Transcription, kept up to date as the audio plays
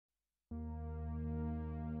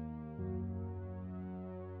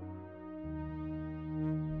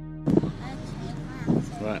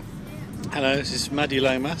Right. Hello, this is Maddie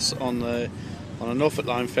Lomas on a Norfolk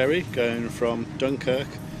Line ferry going from Dunkerque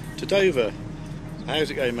to Dover. How's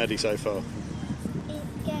it going, Maddie, so far?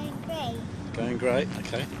 It's going great. Going great,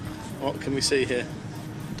 okay. What can we see here?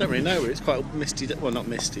 Don't really know, it's quite misty, well not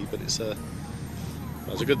misty, but it's there's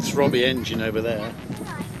a good throbby engine over there.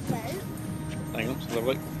 Hang on, let's have a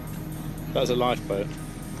look. That's a lifeboat.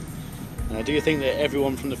 Now, do you think that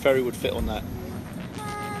everyone from the ferry would fit on that?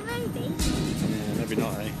 Maybe. Yeah, maybe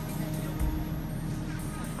not, eh?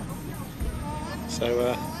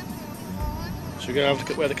 So, should we go have a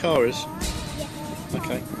look at where the car is? Yeah.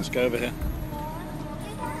 Okay, let's go over here.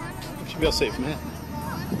 Should be able to see it from here.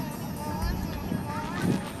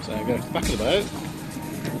 So go to the back of the boat.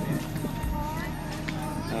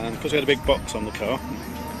 And because we had a big box on the car,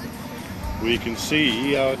 we can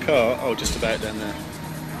see our car, oh, just about down there.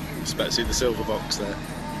 Just about to see the silver box there.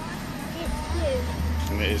 It's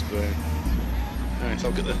blue. And it is blue. Alright, so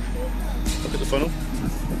look at the funnel.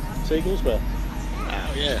 Seagulls where?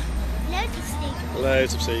 Oh yeah. Loads of seagulls.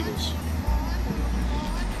 Loads of seagulls.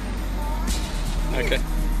 Okay.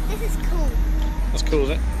 This is cool. That's cool,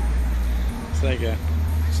 isn't it? So there you go.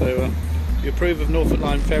 So you approve of Norfolk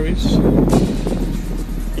Line ferries? Of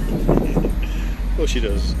course she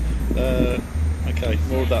does. Okay,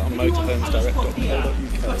 more of that on motorhomesdirect.co.uk.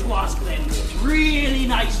 You've got to ask them really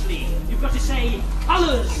nicely. You've got to say,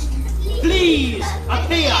 colours, please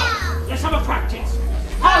appear. Let's have a practice.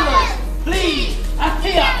 Colours, please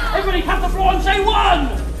appear. Everybody tap the floor and say one.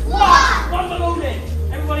 One balloon in.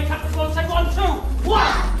 Everybody tap the floor and say 1, 2.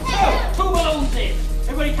 1, 2. 2 balloons in.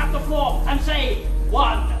 Everybody tap the floor and say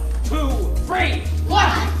 1, 2, 3.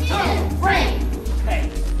 1, 2, 3. Okay,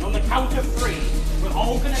 on the count of 3, we're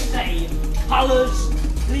all going to say, colours,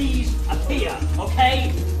 please appear,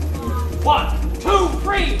 okay? 1, 2,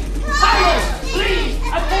 3. Colours, please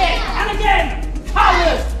appear. And again,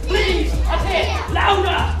 colours, please appear.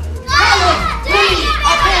 Louder. Colours, please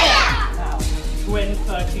appear. Now,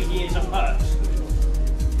 13 years of hurt.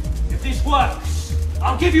 If this works,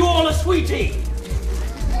 I'll give you all a sweetie.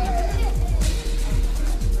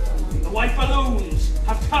 The white balloons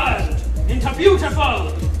have turned into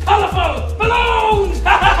beautiful, colourful balloons!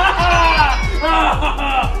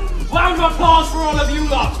 Round of applause for all of you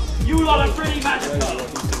lot. You lot are pretty magical.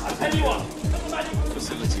 I'll tell you what.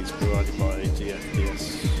 Facilities provided by DFDS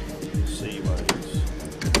Seaways.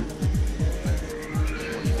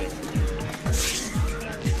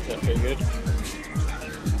 Is that pretty good?